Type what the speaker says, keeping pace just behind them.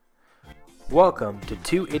Welcome to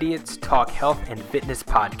Two Idiots Talk Health and Fitness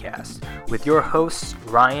Podcast with your hosts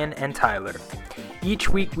Ryan and Tyler. Each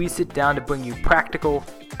week we sit down to bring you practical,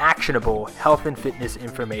 actionable health and fitness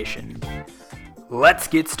information. Let's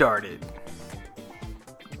get started.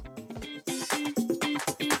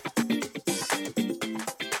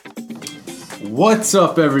 What's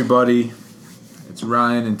up, everybody? It's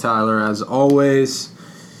Ryan and Tyler as always.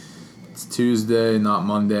 It's Tuesday, not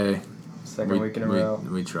Monday. Second week in a row.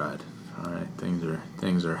 We tried. All right,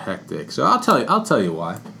 things are hectic. So I'll tell you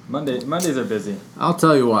why. Mondays are busy. I'll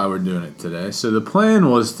tell you why we're doing it today. So the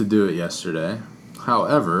plan was to do it yesterday.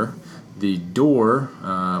 However, the door,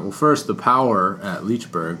 first the power at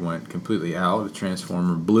Leechburg went completely out. The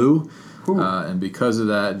transformer blew, and because of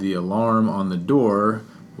that, the alarm on the door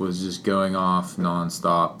was just going off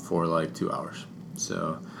nonstop for like 2 hours.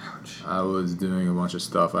 So I was doing a bunch of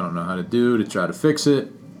stuff I don't know how to do to try to fix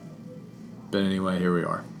it. But anyway, here we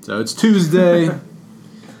are. So it's Tuesday.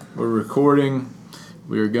 We're recording.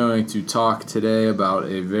 We are going to talk today about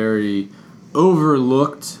a very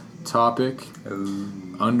overlooked topic,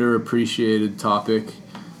 underappreciated topic,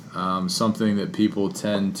 something that people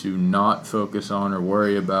tend to not focus on or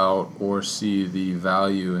worry about or see the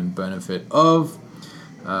value and benefit of.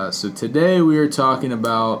 So today we are talking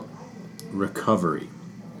about recovery.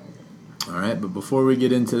 All right, but before we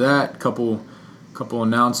get into that, couple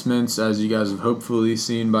announcements. As you guys have hopefully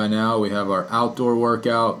seen by now, we have our outdoor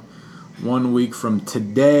workout 1 week from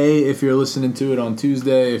today if you're listening to it on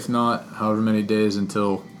Tuesday. If not, however many days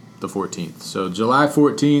until the 14th. So July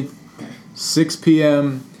 14th, 6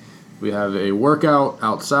 p.m., we have a workout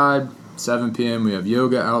outside. 7 p.m., we have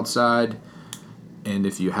yoga outside. And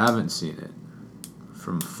if you haven't seen it,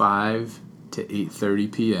 from 5 to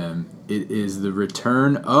 8:30 p.m., it is the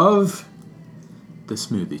return of the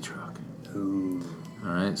smoothie truck.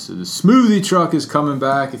 All right, so the smoothie truck is coming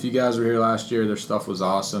back. If you guys were here last year, their stuff was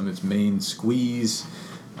awesome. It's main squeeze,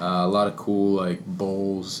 a lot of cool like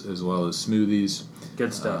bowls as well as smoothies.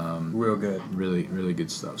 Good stuff. Real good. Really, really good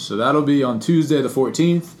stuff. So that'll be on Tuesday the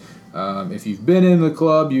 14th. If you've been in the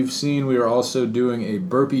club, you've seen we are also doing a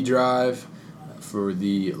burpee drive for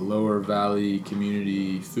the Lower Valley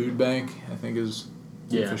Community Food Bank, I think is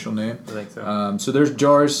the official name. I think so. So there's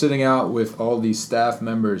jars sitting out with all these staff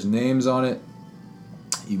members' names on it.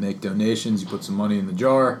 You make donations, you put some money in the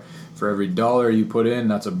jar. For every $1 you put in,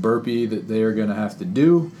 that's a burpee that they are going to have to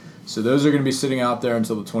do. So those are going to be sitting out there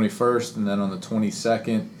until the 21st, and then on the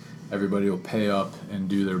 22nd, everybody will pay up and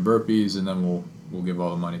do their burpees, and then we'll give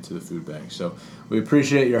all the money to the food bank. So we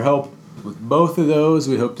appreciate your help with both of those.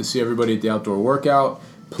 We hope to see everybody at the outdoor workout.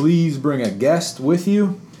 Please bring a guest with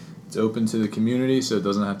you. It's open to the community, so it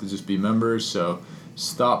doesn't have to just be members. So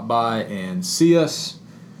stop by and see us.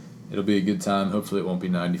 It'll be a good time. Hopefully it won't be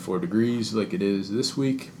 94 degrees like it is this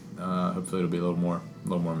week. Hopefully it'll be a little more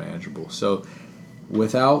manageable. So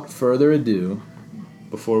without further ado,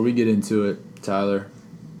 before we get into it, Tyler,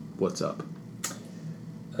 what's up?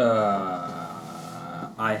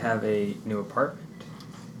 I have a new apartment.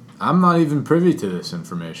 I'm not even privy to this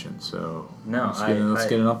information, so no, let's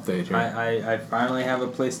get an update here. I finally have a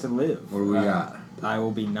place to live. What do we got? I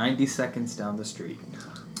will be 90 seconds down the street.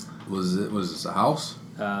 Was this a house?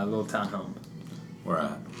 A little townhome. Where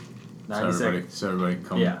at? 90 seconds. So everybody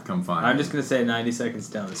come find I'm me. just going to say 90 seconds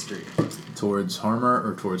down the street. Towards Harmer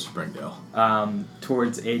or towards Springdale?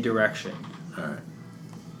 Towards a direction. All right.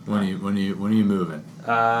 When are you moving?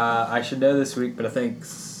 I should know this week, but I think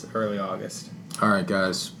early August. All right,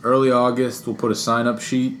 guys. Early August, we'll put a sign-up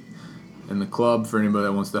sheet in the club for anybody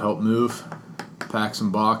that wants to help move. Pack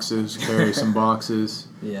some boxes, carry some boxes.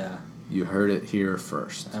 Yeah. You heard it here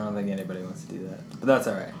first. I don't think anybody wants to do that, but that's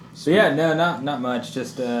all right. So yeah, no, not much.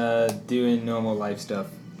 Just doing normal life stuff,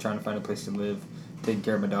 trying to find a place to live, taking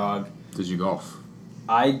care of my dog. Did you golf?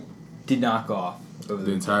 I did not golf over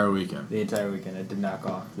the entire weekend. The entire weekend, I did not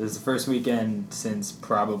golf. This is the first weekend since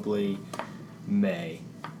probably May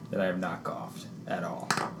that I have not golfed at all.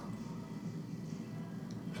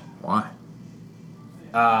 Why?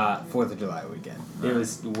 4th of July weekend. It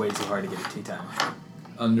was way too hard to get a tee time.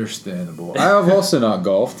 Understandable. I have also not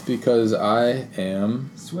golfed because I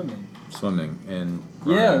am swimming and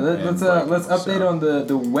let's update on the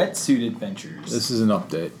wetsuit adventures. This is an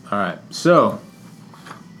update. All right. So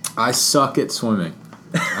I suck at swimming.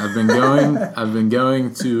 I've been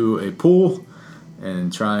going to a pool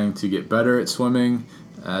and trying to get better at swimming.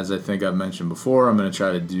 As I think I've mentioned before, I'm going to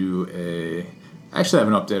try to do actually I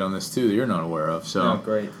have an update on this too that you're not aware of. So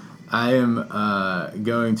great. I am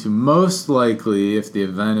going to most likely, if the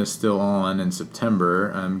event is still on in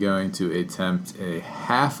September, I'm going to attempt a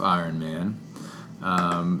half Ironman.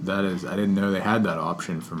 That is, I didn't know they had that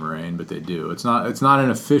option for Moraine, but they do. It's not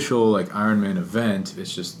an official like Ironman event.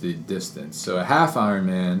 It's just the distance. So a half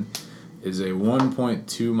Ironman is a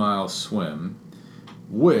 1.2 mile swim,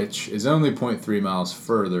 which is only 0.3 miles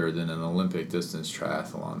further than an Olympic distance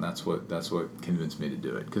triathlon. That's what convinced me to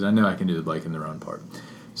do it, because I know I can do the bike and the run part.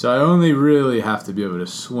 So I only really have to be able to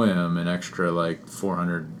swim an extra like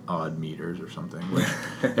 400 odd meters or something. Which,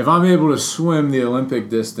 if I'm able to swim the Olympic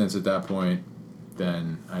distance at that point,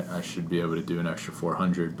 then I should be able to do an extra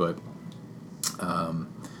 400. But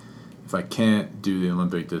if I can't do the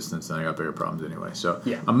Olympic distance, then I got bigger problems anyway. So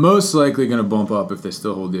yeah. I'm most likely going to bump up if they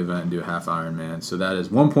still hold the event and do a half Ironman. So that is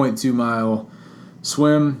 1.2 mile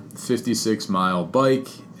swim, 56 mile bike,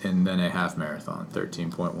 and then a half marathon,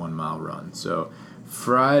 13.1 mile run. So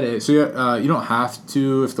Friday, so you don't have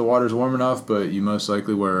to if the water's warm enough, but you most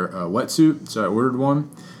likely wear a wetsuit. So I ordered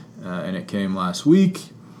one, and it came last week.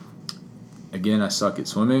 Again, I suck at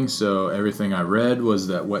swimming, so everything I read was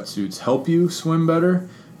that wetsuits help you swim better.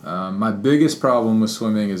 My biggest problem with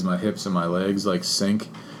swimming is my hips and my legs like sink,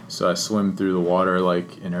 so I swim through the water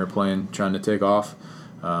like an airplane trying to take off.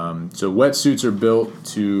 So wetsuits are built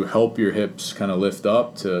to help your hips kind of lift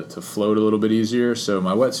up to float a little bit easier. So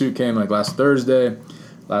my wetsuit came like last Thursday.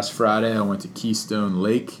 Last Friday I went to Keystone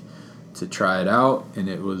Lake to try it out, and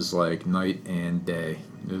it was like night and day.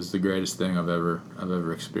 It was the greatest thing I've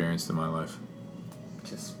ever experienced in my life.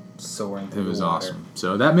 Just soaring through the water. It was awesome.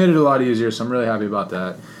 So that made it a lot easier, so I'm really happy about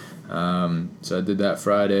that. So I did that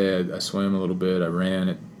Friday. I swam a little bit. I ran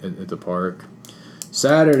at the park.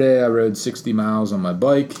 Saturday, I rode 60 miles on my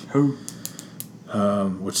bike.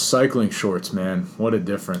 Which cycling shorts, man, what a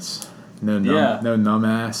difference. No numb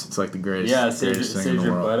ass. It's like the greatest thing in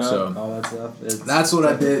the world. So all that stuff. That's what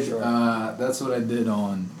I did. That's what I did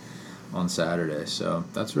on Saturday. So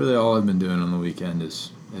that's really all I've been doing on the weekend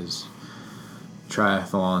is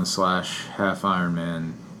triathlon / half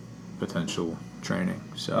Ironman potential training.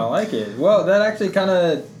 So I like it. Well, that actually kind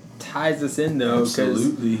of ties us in though,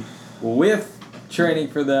 because with training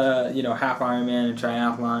for the half Ironman and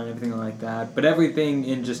triathlon and everything like that, but everything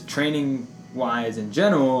in just training wise in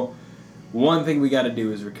general, one thing we got to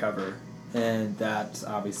do is recover, and that's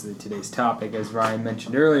obviously today's topic, as Ryan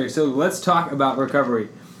mentioned earlier. So let's talk about recovery,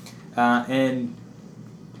 and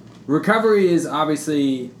recovery is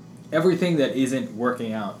obviously everything that isn't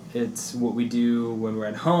working out. It's what we do when we're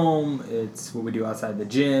at home, it's what we do outside the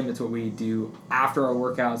gym, it's what we do after our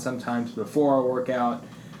workout, sometimes before our workout,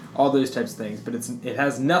 all those types of things, but it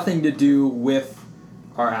has nothing to do with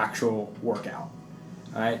our actual workout.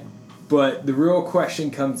 All right? But the real question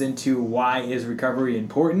comes into, why is recovery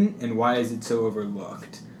important and why is it so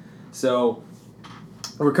overlooked? So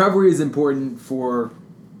recovery is important for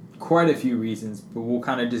quite a few reasons, but we'll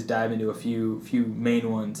kind of just dive into a few main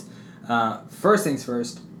ones. First things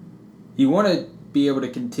first, you want to be able to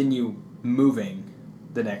continue moving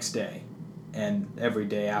the next day and every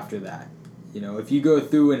day after that. If you go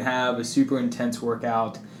through and have a super intense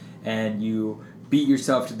workout and you beat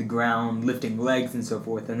yourself to the ground lifting legs and so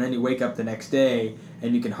forth, and then you wake up the next day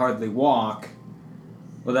and you can hardly walk,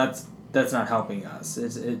 well, that's not helping us.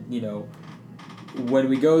 When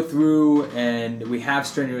we go through and we have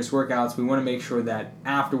strenuous workouts, we want to make sure that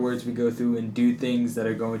afterwards we go through and do things that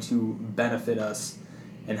are going to benefit us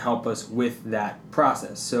and help us with that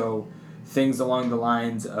process. So things along the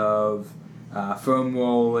lines of foam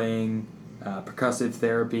rolling, percussive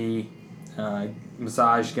therapy,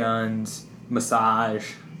 massage guns,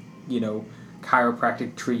 massage,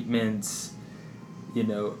 chiropractic treatments,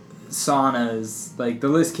 saunas, like the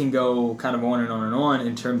list can go kind of on and on and on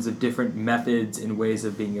in terms of different methods and ways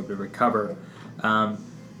of being able to recover.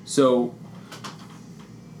 So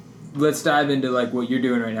let's dive into like what you're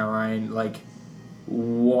doing right now, Ryan. Like,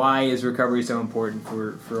 why is recovery so important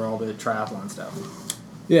for all the triathlon stuff?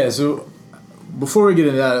 Yeah, so before we get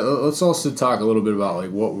into that, let's also talk a little bit about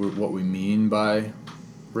like what we mean by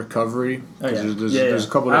recovery. There's a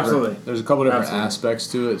couple different aspects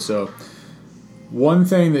to it. So one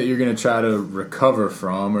thing that you're going to try to recover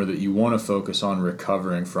from, or that you want to focus on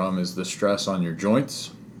recovering from, is the stress on your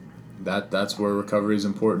joints. That's where recovery is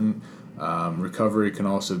important. Recovery can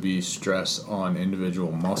also be stress on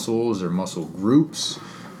individual muscles or muscle groups,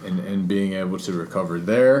 and being able to recover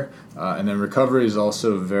there. And then recovery is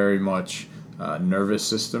also very much nervous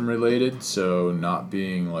system related, so not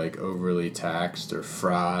being like overly taxed or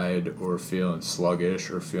fried or feeling sluggish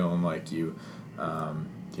or feeling like you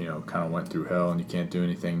kind of went through hell and you can't do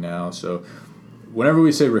anything now. So whenever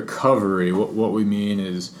we say recovery, what we mean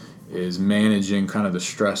is managing kind of the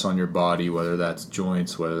stress on your body, whether that's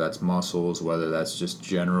joints, whether that's muscles, whether that's just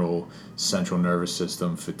general central nervous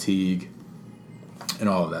system fatigue. and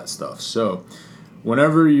all of that stuff. So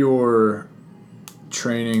whenever you're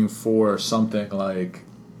training for something like,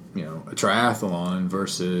 a triathlon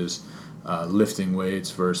versus lifting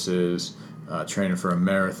weights versus training for a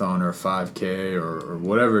marathon or a 5K or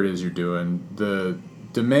whatever it is you're doing, the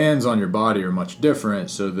demands on your body are much different.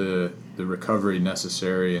 So the recovery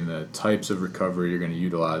necessary and the types of recovery you're going to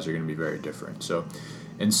utilize are going to be very different. So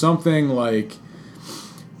in something like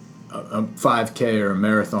a 5K or a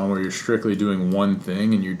marathon where you're strictly doing one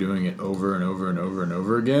thing and you're doing it over and over and over and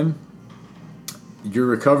over again, your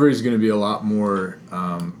recovery is going to be a lot more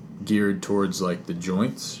geared towards like the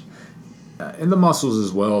joints and the muscles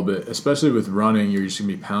as well. But especially with running, you're just going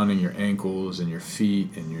to be pounding your ankles and your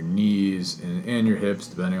feet and your knees and your hips,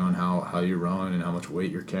 depending on how you run and how much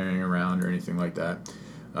weight you're carrying around or anything like that.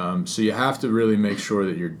 So you have to really make sure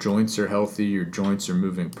that your joints are healthy, your joints are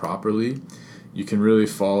moving properly. You can really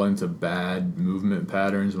fall into bad movement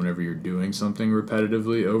patterns whenever you're doing something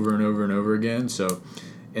repetitively over and over and over again. So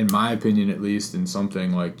in my opinion, at least, in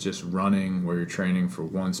something like just running where you're training for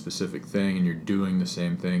one specific thing and you're doing the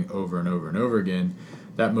same thing over and over and over again,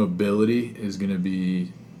 that mobility is going to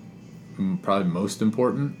be probably most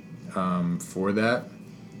important for that,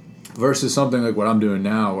 versus something like what I'm doing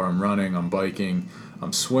now where I'm running, I'm biking,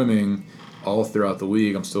 I'm swimming all throughout the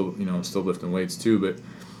week. I'm still lifting weights too, but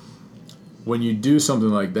when you do something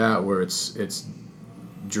like that where it's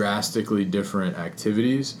drastically different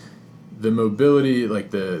activities, the mobility,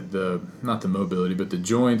 like not the mobility, but the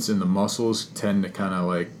joints and the muscles tend to kind of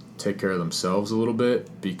like take care of themselves a little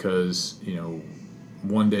bit, because,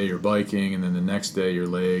 one day you're biking and then the next day your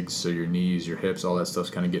legs, so your knees, your hips, all that stuff's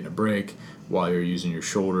kind of getting a break while you're using your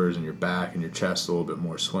shoulders and your back and your chest a little bit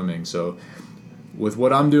more swimming. So with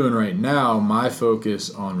what I'm doing right now, my focus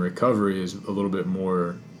on recovery is a little bit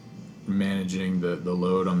more managing the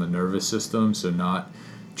load on the nervous system, so not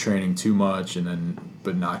training too much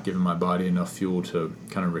but not giving my body enough fuel to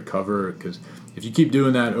kind of recover, because if you keep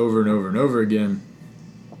doing that over and over and over again,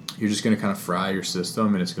 you're just going to kind of fry your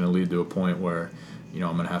system, and it's going to lead to a point where I'm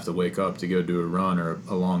going to have to wake up to go do a run or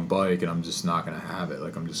a long bike, and I'm just not going to have it.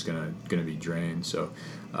 Like, I'm just going to be drained. So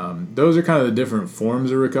those are kind of the different forms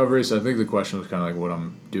of recovery. So I think the question was kind of like what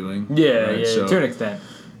I'm doing. Yeah, right? So, to an extent.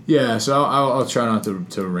 Yeah, so I'll try not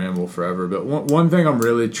to ramble forever, but one thing I'm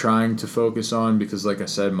really trying to focus on, because like I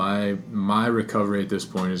said, my recovery at this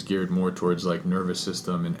point is geared more towards like nervous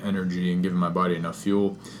system and energy and giving my body enough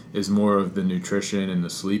fuel, is more of the nutrition and the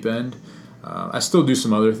sleep end. I still do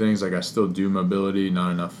some other things, like I still do mobility,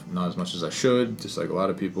 not as much as I should, just like a lot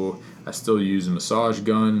of people. I still use a massage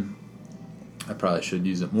gun. I probably should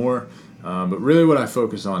use it more. But really what I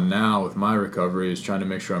focus on now with my recovery is trying to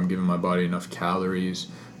make sure I'm giving my body enough calories,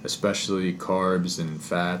 especially carbs and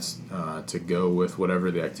fats, to go with whatever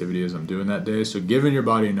the activity is I'm doing that day. So giving your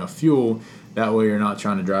body enough fuel, that way you're not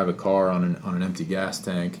trying to drive a car on an empty gas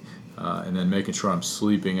tank, and then making sure I'm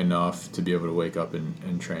sleeping enough to be able to wake up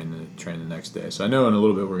and train the next day. So I know in a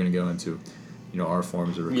little bit we're going to go into our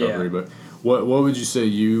forms of recovery, but what would you say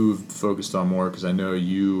you've focused on more? Because I know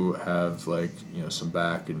you have some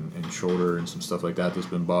back and shoulder and some stuff like that that's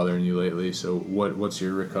been bothering you lately. So what's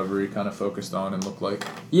your recovery kind of focused on and look like?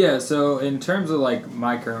 Yeah, so in terms of like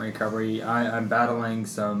my current recovery, I'm battling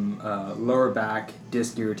some lower back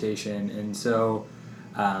disc irritation, and so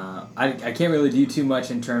I can't really do too much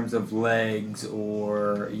in terms of legs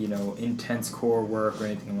or intense core work or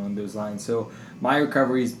anything along those lines. So my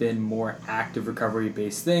recovery has been more active recovery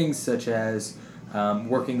based things, such as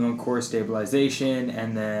working on core stabilization,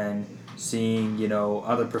 and then seeing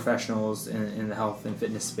other professionals in the health and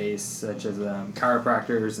fitness space, such as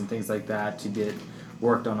chiropractors and things like that, to get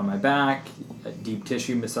worked on my back, deep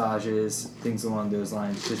tissue massages, things along those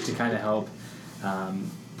lines, just to kind of help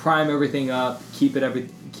prime everything up, keep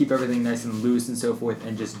everything nice and loose and so forth,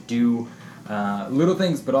 and just do little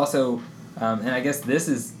things. But also, and I guess this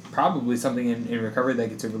is probably something in recovery that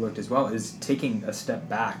gets overlooked as well, is taking a step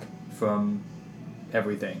back from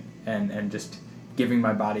everything and just giving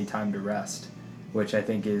my body time to rest, which I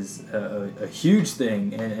think is a huge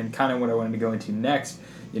thing, and kind of what I wanted to go into next,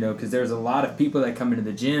 because there's a lot of people that come into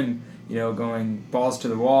the gym going balls to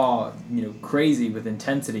the wall, crazy with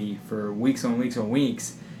intensity for weeks on weeks on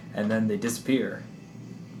weeks, and then they disappear,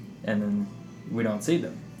 and then we don't see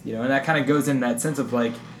them, and that kind of goes in that sense of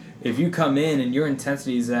like, if you come in and your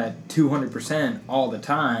intensity is at 200% all the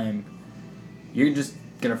time, you're just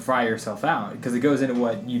going to fry yourself out, because it goes into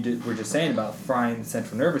what you were just saying about frying the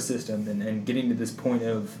central nervous system and getting to this point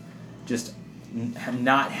of just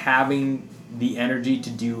not having the energy to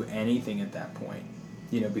do anything at that point,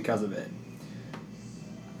 because of it.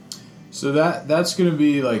 So that's going to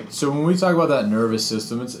be like, so when we talk about that nervous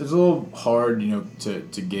system, it's a little hard,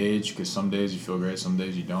 to gauge, because some days you feel great, some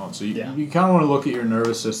days you don't. So you kind of want to look at your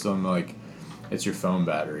nervous system like it's your phone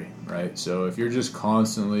battery, right? So if you're just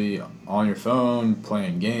constantly on your phone,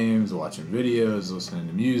 playing games, watching videos, listening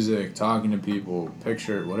to music, talking to people,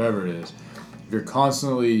 picture, whatever it is, if you're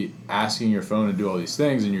constantly asking your phone to do all these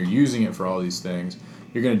things and you're using it for all these things,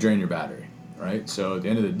 you're going to drain your battery, right? So at the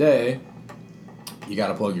end of the day, you got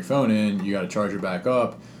to plug your phone in, you got to charge it back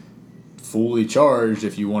up, fully charged,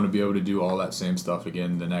 if you want to be able to do all that same stuff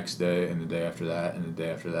again the next day and the day after that and the day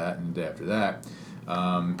after that and the day after that.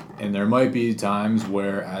 And there might be times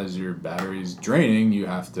where, as your battery's draining, you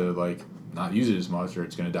have to not use it as much, or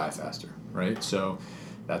it's going to die faster, right? So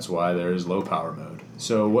that's why there's low power mode.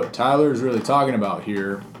 So what Tyler is really talking about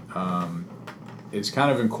here is kind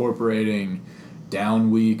of incorporating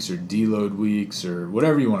down weeks or deload weeks or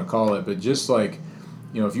whatever you want to call it, but just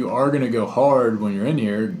if you are going to go hard when you're in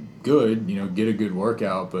here, good, get a good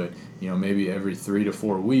workout, but maybe every 3 to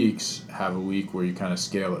 4 weeks have a week where you kind of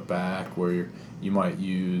scale it back, where you might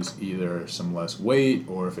use either some less weight,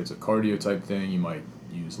 or if it's a cardio type thing, you might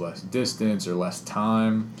use less distance or less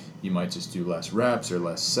time. You might just do less reps or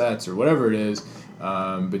less sets or whatever it is,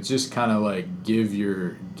 but just kind of give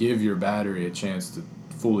your battery a chance to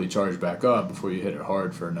fully charge back up before you hit it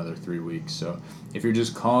hard for another 3 weeks. So if you're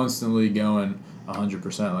just constantly going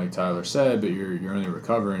 100% like Tyler said, but you're only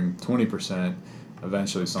recovering 20%,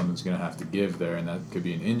 eventually something's going to have to give there, and that could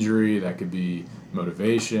be an injury, that could be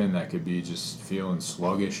motivation, that could be just feeling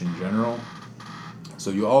sluggish in general. So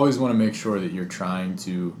you always want to make sure that you're trying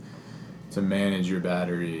to manage your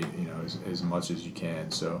battery, as much as you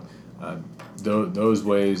can. So those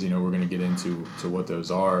ways, we're going to get into what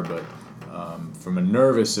those are, but from a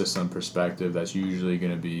nervous system perspective, that's usually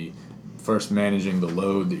going to be first managing the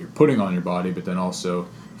load that you're putting on your body, but then also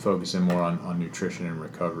focusing more on nutrition and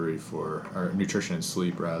recovery or nutrition and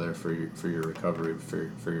sleep rather for your recovery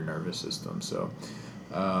for your nervous system. So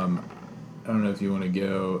I don't know if you want to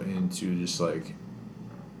go into just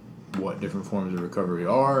what different forms of recovery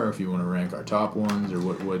are, or if you want to rank our top ones, or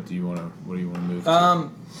what do you want to move to?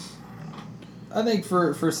 I think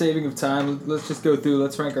for saving of time, let's just go through.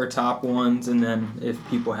 Let's rank our top ones, and then if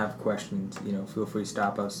people have questions, feel free to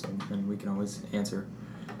stop us, and we can always answer.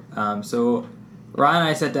 So Ryan and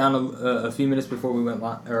I sat down a few minutes before we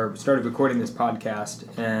started recording this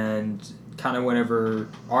podcast, and kind of went over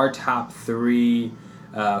our top 3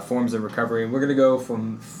 forms of recovery, and we're gonna go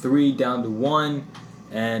from 3 down to 1.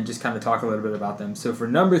 And just kind of talk a little bit about them. So for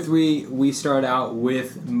number 3, we start out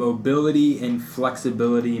with mobility and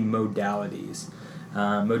flexibility modalities.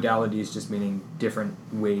 Modalities just meaning different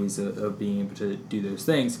ways of being able to do those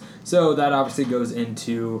things. So that obviously goes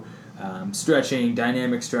into stretching,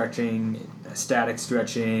 dynamic stretching, static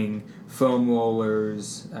stretching, foam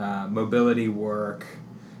rollers, mobility work,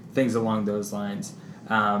 things along those lines.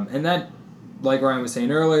 And that, like Ryan was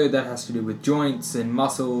saying earlier, that has to do with joints and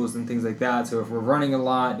muscles and things like that. So if we're running a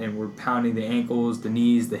lot and we're pounding the ankles, the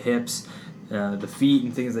knees, the hips, the feet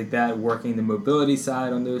and things like that, working the mobility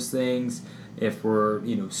side on those things. If we're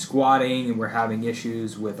squatting and we're having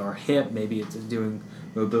issues with our hip, maybe it's doing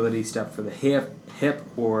mobility stuff for the hip,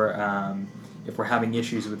 or if we're having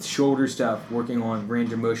issues with shoulder stuff, working on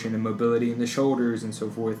range of motion and mobility in the shoulders and so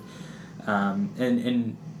forth.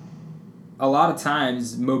 And a lot of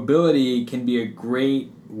times, mobility can be a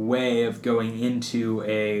great way of going into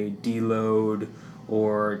a deload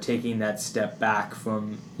or taking that step back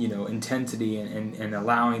from intensity and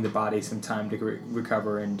allowing the body some time to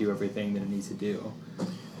recover and do everything that it needs to do.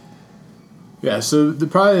 Yeah, so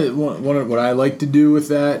probably one of what I like to do with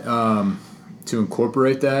that, to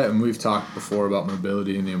incorporate that, and we've talked before about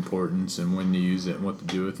mobility and the importance and when to use it and what to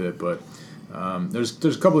do with it, but there's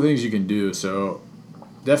a couple of things you can do. So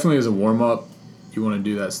definitely as a warm-up, you want to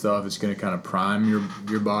do that stuff. It's going to kind of prime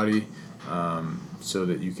your body, so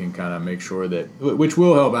that you can kind of make sure that, which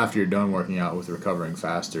will help after you're done working out with recovering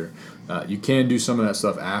faster. You can do some of that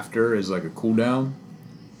stuff after as like a cool down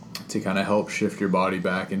to kind of help shift your body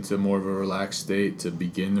back into more of a relaxed state to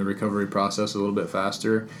begin the recovery process a little bit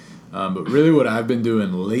faster. But really what I've been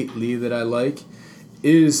doing lately that I like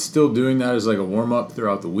is still doing that as like a warm-up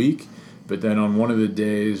throughout the week, but then on one of the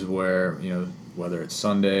days where, whether it's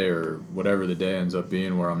Sunday or whatever the day ends up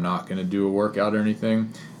being where I'm not going to do a workout or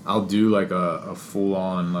anything, I'll do like a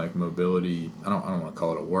full-on like mobility. I don't want to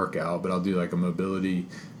call it a workout, but I'll do like a mobility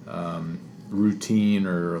routine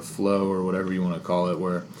or a flow or whatever you want to call it,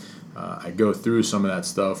 where I go through some of that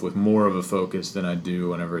stuff with more of a focus than I do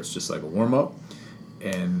whenever it's just like a warm-up.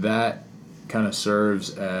 And that kind of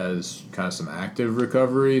serves as kind of some active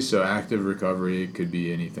recovery. So active recovery could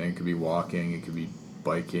be anything. It could be walking, it could be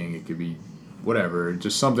biking, it could be whatever.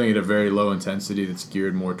 Just something at a very low intensity that's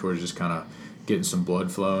geared more towards just kind of getting some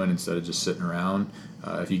blood flowing instead of just sitting around.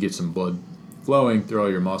 If you get some blood flowing through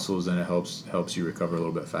all your muscles, then it helps you recover a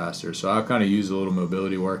little bit faster. So I kind of use a little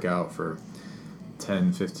mobility workout for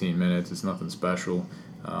 10-15 minutes. It's nothing special,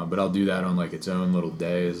 but I'll do that on like its own little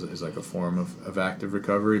day as like a form of active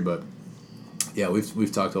recovery. But yeah,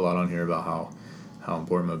 we've talked a lot on here about how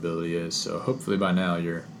important mobility is. So hopefully by now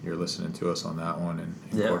you're listening to us on that one and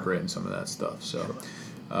incorporating some of that stuff. So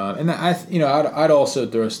and I'd also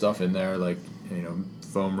throw stuff in there like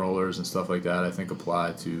foam rollers and stuff like that. I think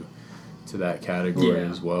apply to that category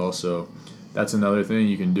as well. So that's another thing.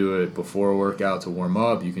 You can do it before a workout to warm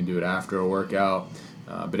up. You can do it after a workout.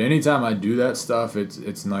 But anytime I do that stuff,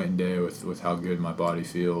 it's night and day with how good my body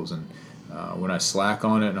feels. And when I slack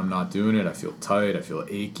on it and I'm not doing it, I feel tight. I feel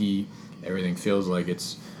achy. Everything feels like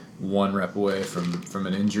it's one rep away from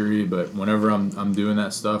an injury. But whenever I'm doing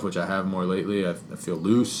that stuff, which I have more lately, I feel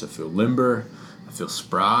loose. I feel limber. I feel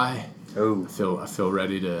spry. Oh, I feel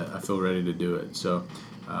ready to do it. So.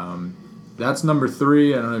 That's number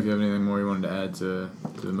 3. I don't know if you have anything more you wanted to add to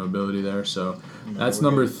the mobility there. So that's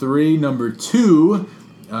number 3. Number 2,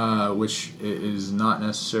 which is not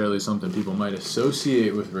necessarily something people might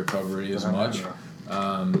associate with recovery as much.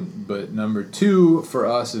 But number 2 for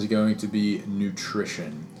us is going to be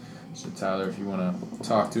nutrition. So Tyler, if you want to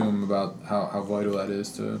talk to him about how vital that is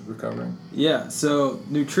to recovering. Yeah, so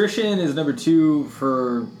nutrition is number 2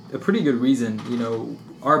 for a pretty good reason.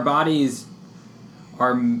 Our bodies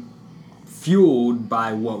are fueled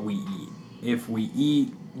by what we eat. If we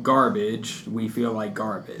eat garbage, we feel like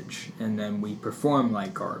garbage, and then we perform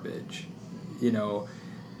like garbage.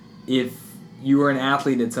 If you were an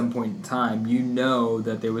athlete at some point in time,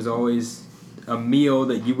 that there was always a meal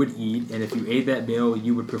that you would eat, and if you ate that meal,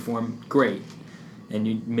 you would perform great.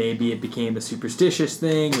 And maybe it became a superstitious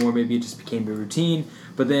thing, or maybe it just became a routine.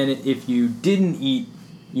 But then if you didn't eat,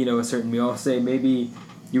 a certain meal, say maybe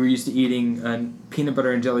you were used to eating a peanut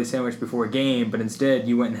butter and jelly sandwich before a game, but instead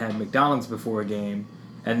you went and had McDonald's before a game,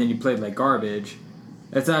 and then you played like garbage.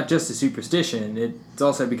 That's not just a superstition. It's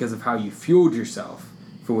also because of how you fueled yourself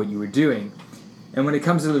for what you were doing. And when it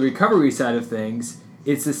comes to the recovery side of things,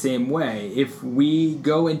 it's the same way. If we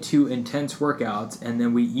go into intense workouts and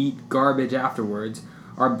then we eat garbage afterwards,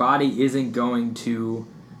 our body isn't going to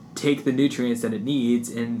take the nutrients that it needs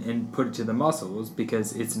and put it to the muscles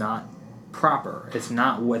because it's not proper. It's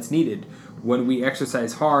not what's needed. When we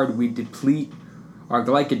exercise hard, we deplete our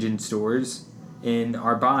glycogen stores in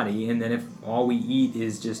our body, and then if all we eat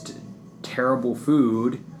is just terrible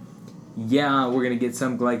food, we're going to get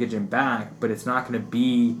some glycogen back, but it's not going to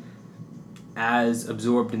be as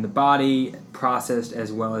absorbed in the body, processed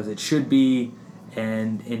as well as it should be,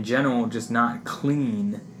 and in general just not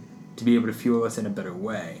clean to be able to fuel us in a better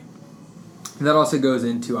way. And that also goes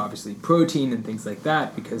into, obviously, protein and things like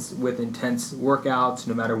that, because with intense workouts,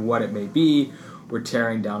 no matter what it may be, we're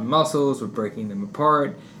tearing down muscles, we're breaking them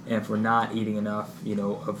apart, and if we're not eating enough,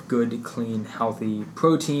 of good, clean, healthy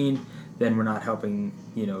protein, then we're not helping,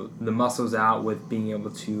 the muscles out with being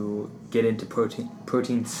able to get into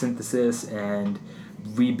protein synthesis and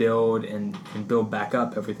rebuild and build back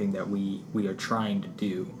up everything that we are trying to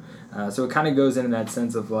do. So it kind of goes into that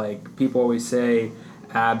sense of, like, people always say,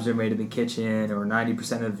 abs are made in the kitchen, or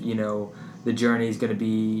 90% of the journey is going to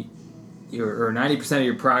be, or 90% of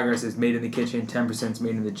your progress is made in the kitchen, 10% is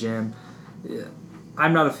made in the gym.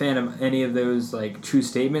 I'm not a fan of any of those like true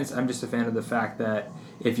statements. I'm just a fan of the fact that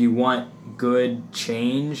if you want good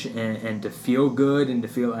change and to feel good and to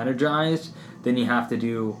feel energized, then you have to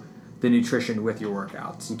do the nutrition with your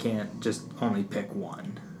workouts. You can't just only pick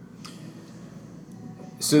one.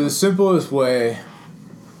 So the simplest way,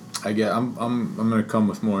 I'm going to come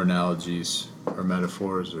with more analogies or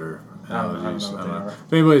metaphors or analogies. I don't know.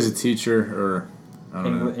 If anybody's a teacher or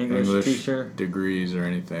English teacher, degrees or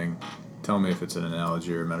anything, tell me if it's an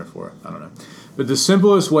analogy or a metaphor. I don't know. But the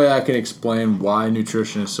simplest way I can explain why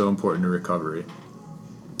nutrition is so important to recovery.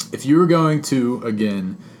 If you were going to,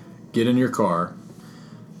 again, get in your car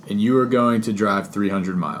and you are going to drive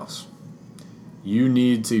 300 miles, you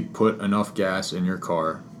need to put enough gas in your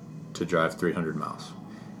car to drive 300 miles.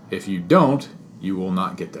 If you don't, you will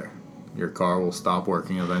not get there. Your car will stop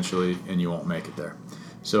working eventually and you won't make it there.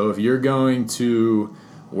 So if you're going to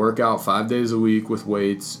work out 5 days a week with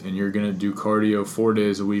weights and you're going to do cardio 4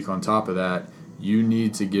 days a week on top of that, you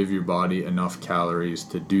need to give your body enough calories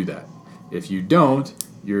to do that. If you don't,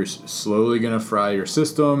 you're slowly going to fry your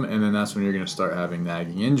system, and then that's when you're going to start having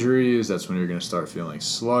nagging injuries. That's when you're going to start feeling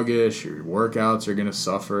sluggish. Your workouts are going to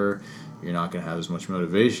suffer. You're not going to have as much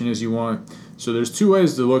motivation as you want. So there's two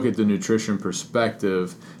ways to look at the nutrition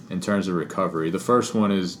perspective in terms of recovery. The first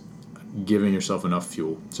one is giving yourself enough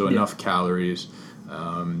fuel, so enough calories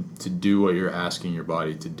to do what you're asking your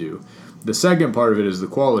body to do. The second part of it is the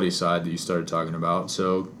quality side that you started talking about.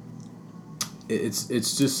 So it's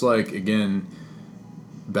just like, again,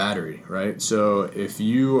 battery, right? So if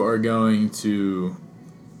you are going to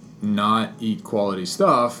not eat quality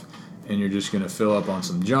stuff and you're just going to fill up on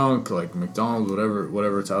some junk like McDonald's,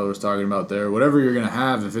 whatever Tyler was talking about there, whatever you're going to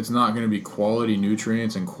have, if it's not going to be quality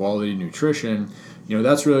nutrients and quality nutrition,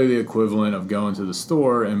 that's really the equivalent of going to the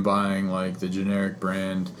store and buying like the generic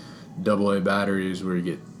brand AA batteries where you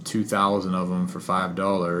get 2,000 of them for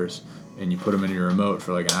 $5 and you put them in your remote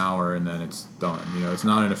for like an hour and then it's done. It's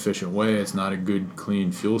not an efficient way. It's not a good,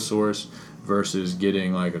 clean fuel source versus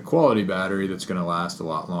getting like a quality battery that's going to last a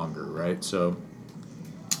lot longer, right? So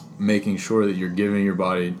making sure that you're giving your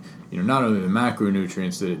body, not only the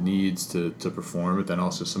macronutrients that it needs to perform, but then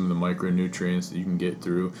also some of the micronutrients that you can get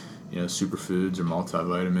through, superfoods or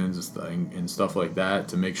multivitamins and stuff like that,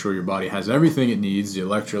 to make sure your body has everything it needs, the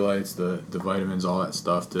electrolytes, the vitamins, all that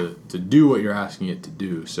stuff to do what you're asking it to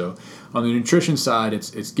do. So on the nutrition side,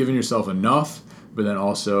 it's giving yourself enough, but then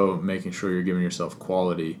also making sure you're giving yourself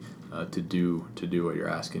quality to do what you're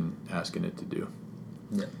asking it to do.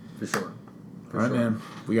 Yeah, for sure. All right, man.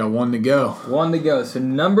 We got one to go. So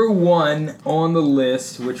number one on the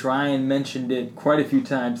list, which Ryan mentioned it quite a few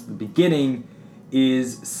times at the beginning,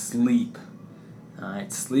 is sleep. All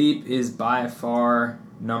right, sleep is by far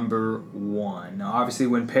number one. Now, obviously,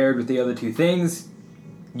 when paired with the other two things,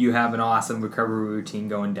 you have an awesome recovery routine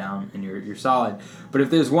going down and you're solid. But if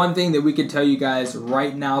there's one thing that we could tell you guys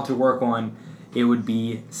right now to work on, it would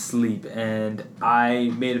be sleep. And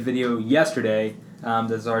I made a video yesterday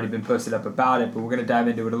that's already been posted up about it, but we're going to dive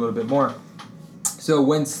into it a little bit more. So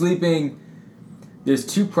when sleeping, there's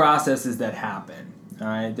two processes that happen. All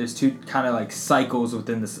right, there's two kind of like cycles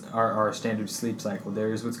within our standard sleep cycle.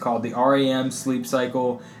 There's what's called the REM sleep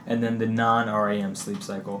cycle and then the non-REM sleep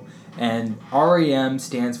cycle. And REM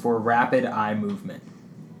stands for rapid eye movement.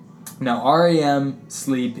 Now, REM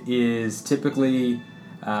sleep is typically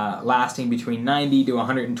lasting between 90 to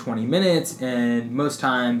 120 minutes, and most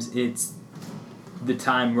times it's the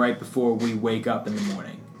time right before we wake up in the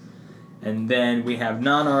morning. And then we have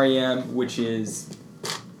non-REM, which is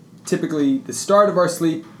typically the start of our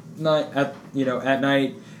sleep at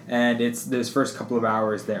night, and it's those first couple of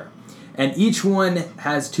hours there. And each one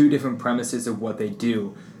has two different premises of what they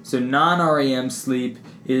do. So non-REM sleep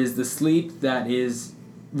is the sleep that is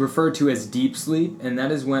referred to as deep sleep, and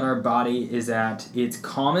that is when our body is at its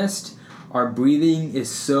calmest. Our breathing is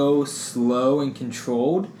so slow and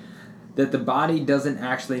controlled that the body doesn't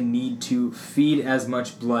actually need to feed as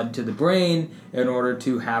much blood to the brain in order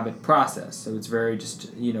to have it processed. So it's very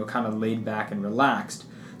just, kind of laid back and relaxed.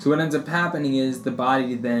 So what ends up happening is the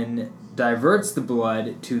body then diverts the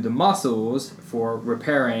blood to the muscles for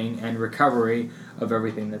repairing and recovery of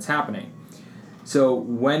everything that's happening. So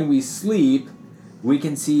when we sleep, we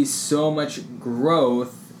can see so much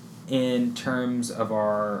growth in terms of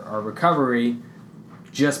our recovery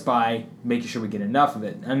just by making sure we get enough of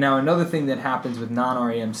it. And now another thing that happens with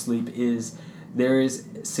non-REM sleep is there is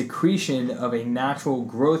secretion of a natural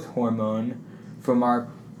growth hormone from our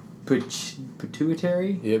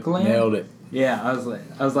pituitary gland. Nailed it. Yeah,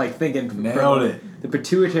 I was like thinking nailed it. The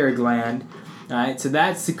pituitary gland. All right, so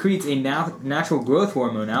that secretes a natural growth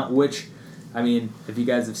hormone out, which, I mean, if you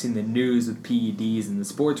guys have seen the news with PEDs in the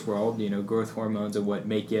sports world, growth hormones are what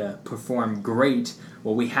make you perform great.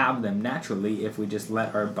 Well, we have them naturally if we just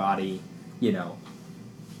let our body,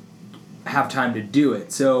 have time to do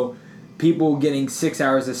it. So people getting 6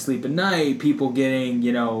 hours of sleep at night, people getting,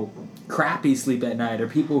 crappy sleep at night, or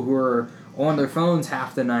people who are on their phones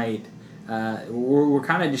half the night, we're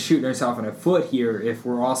kind of just shooting ourselves in the foot here if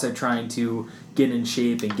we're also trying to get in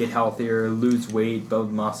shape and get healthier, lose weight,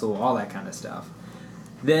 build muscle, all that kind of stuff.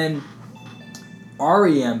 Then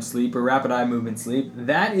REM sleep, or rapid eye movement sleep,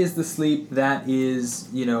 that is the sleep that is,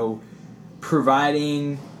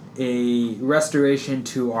 providing a restoration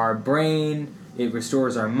to our brain. It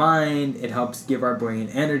restores our mind. It helps give our brain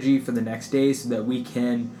energy for the next day so that we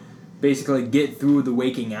can basically get through the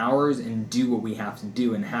waking hours and do what we have to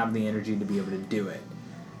do and have the energy to be able to do it.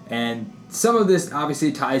 And some of this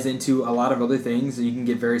obviously ties into a lot of other things. You can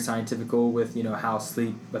get very scientific with, how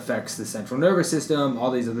sleep affects the central nervous system, all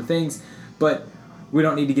these other things. But we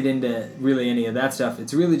don't need to get into really any of that stuff.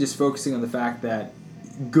 It's really just focusing on the fact that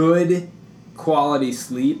good quality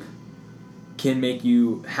sleep can make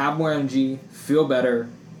you have more energy, feel better,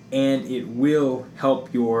 and it will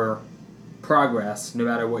help your progress no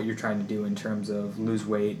matter what you're trying to do in terms of lose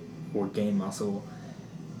weight or gain muscle.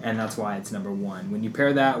 And that's why it's number one. When you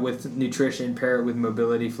pair that with nutrition, pair it with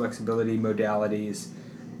mobility, flexibility, modalities,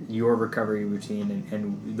 your recovery routine,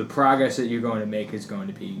 and the progress that you're going to make is going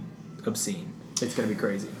to be obscene. It's going to be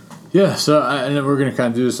crazy. Yeah, so and we're going to kind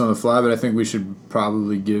of do this on the fly, but I think we should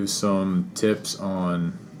probably give some tips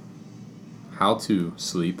on how to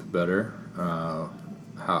sleep better,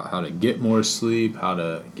 how to get more sleep, how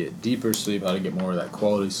to get deeper sleep, how to get more of that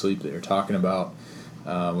quality sleep that you're talking about,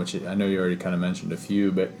 which I know you already kind of mentioned a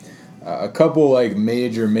few, but a couple like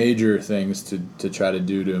major things to try to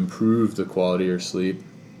do to improve the quality of your sleep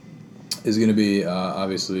is going to be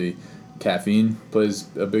obviously caffeine plays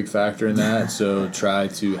a big factor in that. So try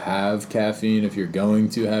to have caffeine if you're going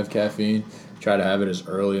to have caffeine. Try to have it as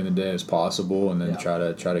early in the day as possible, and then try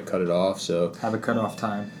to cut it off. So have a cutoff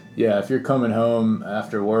time. Yeah, if you're coming home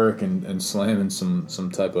after work and slamming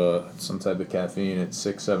some type of caffeine at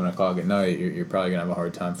 6-7 o'clock at night, you're probably gonna have a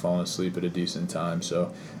hard time falling asleep at a decent time.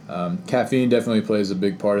 So caffeine definitely plays a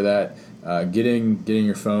big part of that. Getting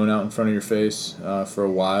your phone out in front of your face for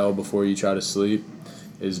a while before you try to sleep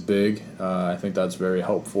is big. I think that's very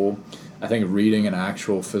helpful. I think reading an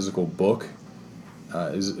actual physical book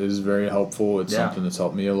is very helpful. It's something that's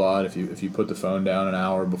helped me a lot. If you put the phone down an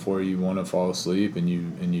hour before you want to fall asleep and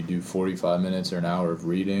you do 45 minutes or an hour of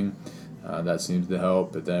reading, that seems to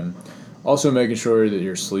help. But then also making sure that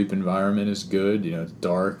your sleep environment is good. It's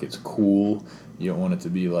dark, it's cool. You don't want it to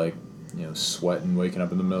be like sweating, waking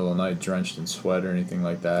up in the middle of the night drenched in sweat or anything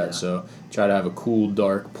like that. Yeah. So try to have a cool,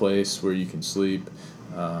 dark place where you can sleep.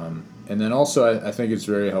 And then also I think it's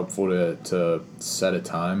very helpful to set a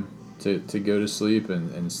time to go to sleep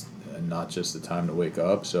and not just the time to wake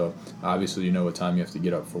up. So obviously what time you have to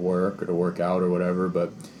get up for work or to work out or whatever,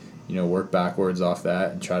 but work backwards off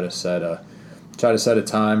that and try to set a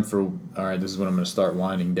time for, all right, this is when I'm going to start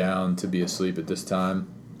winding down to be asleep at this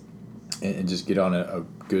time, and just get on a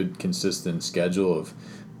good consistent schedule of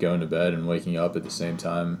going to bed and waking up at the same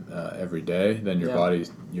time every day. Then your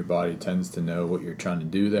body tends to know what you're trying to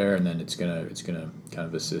do there, and then it's gonna kind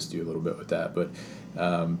of assist you a little bit with that. But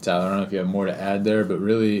Tyler, I don't know if you have more to add there, but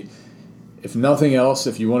really, if nothing else,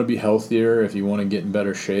 if you want to be healthier, if you want to get in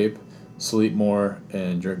better shape, sleep more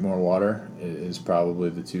and drink more water is probably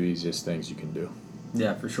the two easiest things you can do.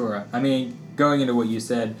 Yeah, for sure. I mean, going into what you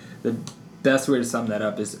said, the best way to sum that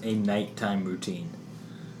up is a nighttime routine.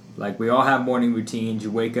 Like, we all have morning routines.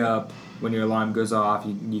 You wake up when your alarm goes off.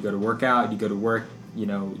 You go to work out. You go to work.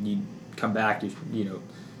 You come back. You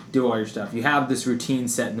do all your stuff. You have this routine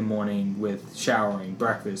set in the morning with showering,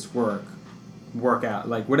 breakfast, workout,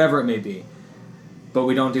 like whatever it may be. But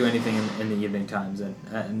we don't do anything in the evening times and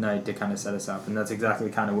at night to kind of set us up. And that's exactly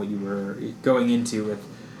kind of what you were going into with,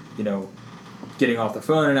 getting off the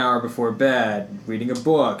phone an hour before bed, reading a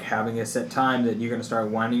book, having a set time that you're going to start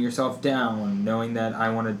winding yourself down, knowing that I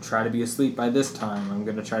want to try to be asleep by this time. I'm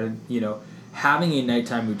going to try to, having a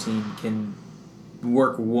nighttime routine can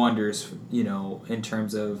work wonders, in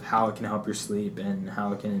terms of how it can help your sleep and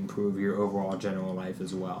how it can improve your overall general life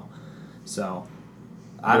as well. So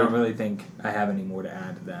I don't really think I have any more to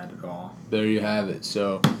add to that at all. There you have it.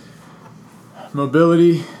 So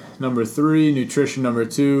mobility, number 3, nutrition, number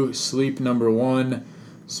 2, sleep, number 1.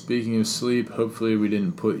 Speaking of sleep, hopefully we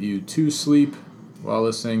didn't put you to sleep while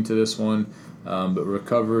listening to this one, but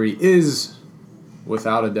recovery is,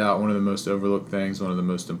 without a doubt, one of the most overlooked things, one of the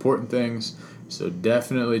most important things. So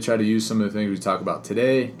definitely try to use some of the things we talk about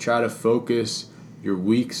today. Try to focus your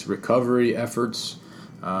week's recovery efforts.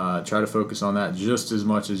 Try to focus on that just as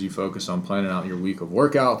much as you focus on planning out your week of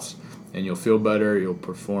workouts, and you'll feel better, you'll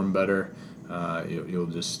perform better.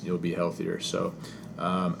 You'll be healthier. So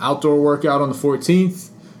outdoor workout on the 14th.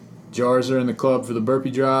 Jars are in the club for the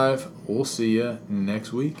burpee drive. We'll see you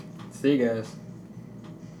next week. See you guys.